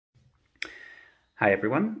Hi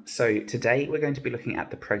everyone. So today we're going to be looking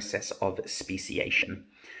at the process of speciation.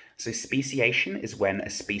 So speciation is when a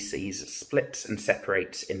species splits and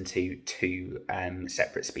separates into two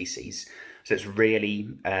separate species. So it's really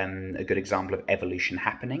a good example of evolution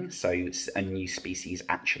happening, so a new species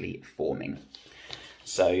actually forming.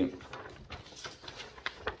 So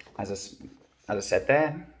as I said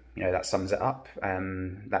there, that sums it up.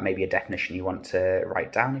 That may be a definition you want to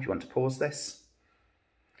write down if you want to pause this.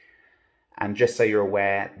 And just so you're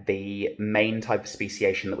aware, the main type of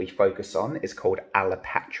speciation that we focus on is called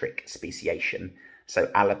allopatric speciation. So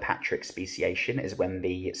allopatric speciation is when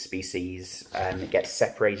the species gets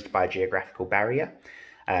separated by a geographical barrier.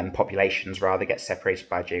 Populations rather get separated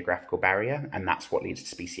by a geographical barrier, and that's what leads to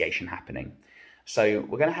speciation happening. So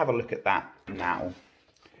we're going to have a look at that now.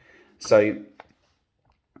 So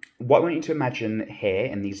what I want you to imagine here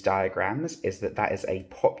in these diagrams is that is a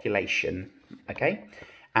population, okay?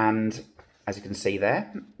 And as you can see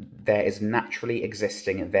there is naturally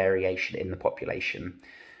existing variation in the population.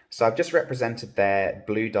 So I've just represented there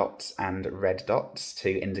blue dots and red dots to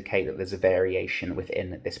indicate that there's a variation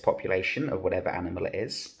within this population of whatever animal it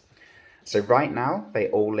is. So right now, they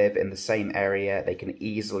all live in the same area, they can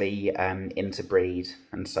easily interbreed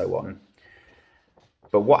and so on.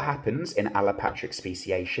 But what happens in allopatric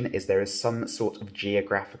speciation is there is some sort of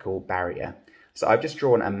geographical barrier. So I've just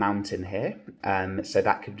drawn a mountain here,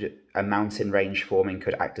 so a mountain range forming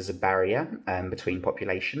could act as a barrier between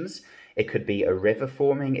populations. It could be a river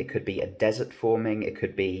forming, it could be a desert forming, it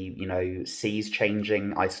could be, seas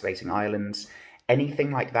changing, isolating islands, anything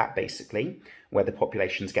like that basically, where the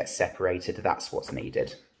populations get separated, that's what's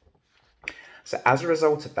needed. So as a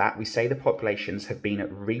result of that, we say the populations have been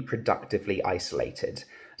reproductively isolated.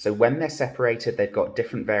 So when they're separated, they've got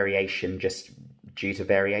different variation just due to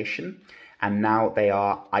variation. And now they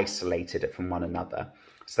are isolated from one another.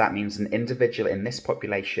 So that means an individual in this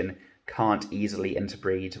population can't easily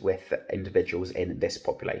interbreed with individuals in this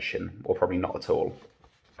population, or probably not at all.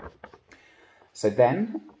 So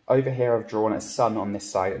then, over here I've drawn a sun on this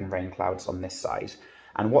side and rain clouds on this side.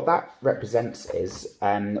 And what that represents is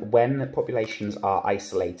when populations are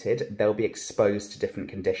isolated, they'll be exposed to different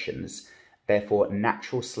conditions. Therefore,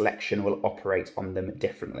 natural selection will operate on them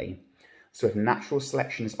differently. So if natural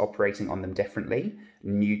selection is operating on them differently,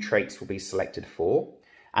 new traits will be selected for,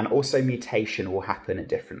 and also mutation will happen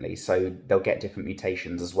differently. So they'll get different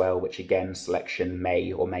mutations as well, which again, selection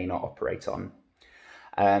may or may not operate on.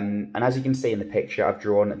 And as you can see in the picture, I've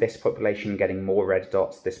drawn this population getting more red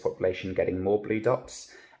dots, this population getting more blue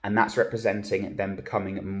dots, and that's representing them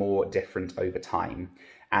becoming more different over time.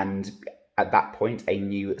 And at that point, a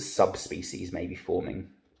new subspecies may be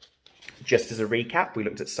forming. Just as a recap, we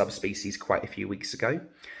looked at subspecies quite a few weeks ago.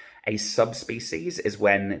 A subspecies is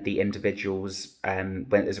when the individuals,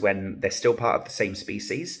 when they're still part of the same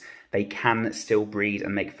species, they can still breed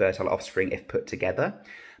and make fertile offspring if put together,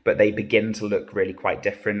 but they begin to look really quite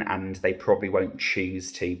different and they probably won't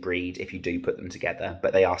choose to breed if you do put them together,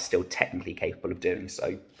 but they are still technically capable of doing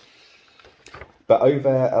so. But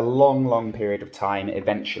over a long, long period of time,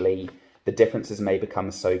 eventually, the differences may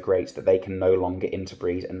become so great that they can no longer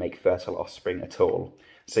interbreed and make fertile offspring at all.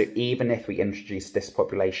 So even if we introduce this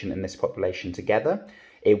population and this population together,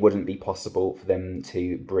 it wouldn't be possible for them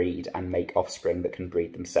to breed and make offspring that can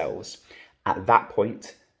breed themselves. At that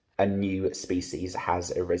point, a new species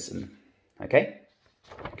has arisen. Okay?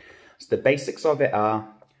 So the basics of it are,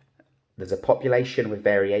 there's a population with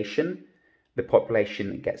variation, the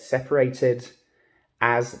population gets separated.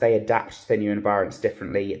 As they adapt to their new environments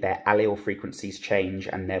differently, their allele frequencies change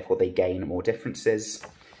and therefore they gain more differences.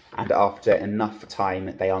 And after enough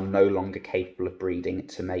time, they are no longer capable of breeding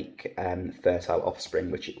to make fertile offspring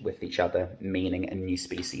with each other, meaning a new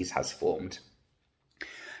species has formed.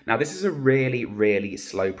 Now, this is a really, really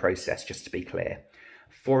slow process, just to be clear.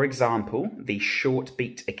 For example, the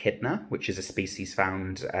short-beaked echidna, which is a species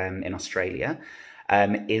found in Australia,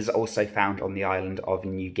 is also found on the island of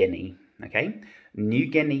New Guinea. Okay? New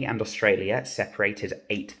Guinea and Australia separated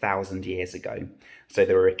 8,000 years ago. So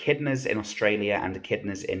there were echidnas in Australia and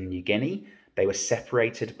echidnas in New Guinea. They were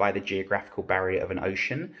separated by the geographical barrier of an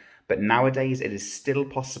ocean, but nowadays it is still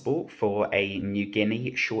possible for a New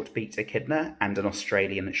Guinea short-beaked echidna and an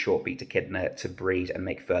Australian short-beaked echidna to breed and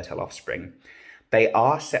make fertile offspring. They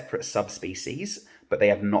are separate subspecies, but they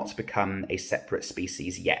have not become a separate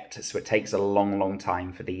species yet. So it takes a long, long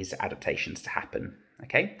time for these adaptations to happen,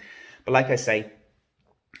 okay? But like I say,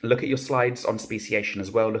 look at your slides on speciation as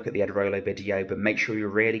well, look at the Ed Rollo video, but make sure you're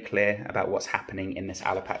really clear about what's happening in this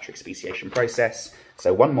allopatric speciation process.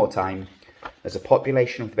 So one more time, there's a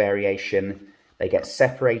population with variation, They get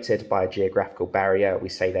separated by a geographical barrier. We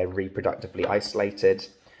say they're reproductively isolated.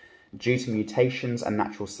 Due to mutations and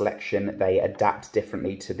natural selection, they adapt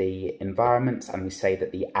differently to the environment, and we say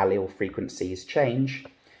that the allele frequencies change.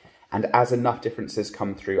 And as enough differences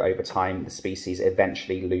come through over time, the species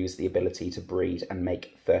eventually lose the ability to breed and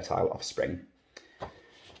make fertile offspring.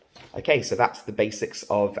 Okay, so that's the basics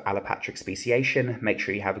of allopatric speciation. Make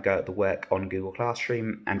sure you have a go at the work on Google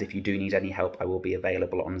Classroom, and if you do need any help, I will be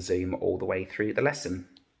available on Zoom all the way through the lesson.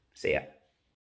 See ya.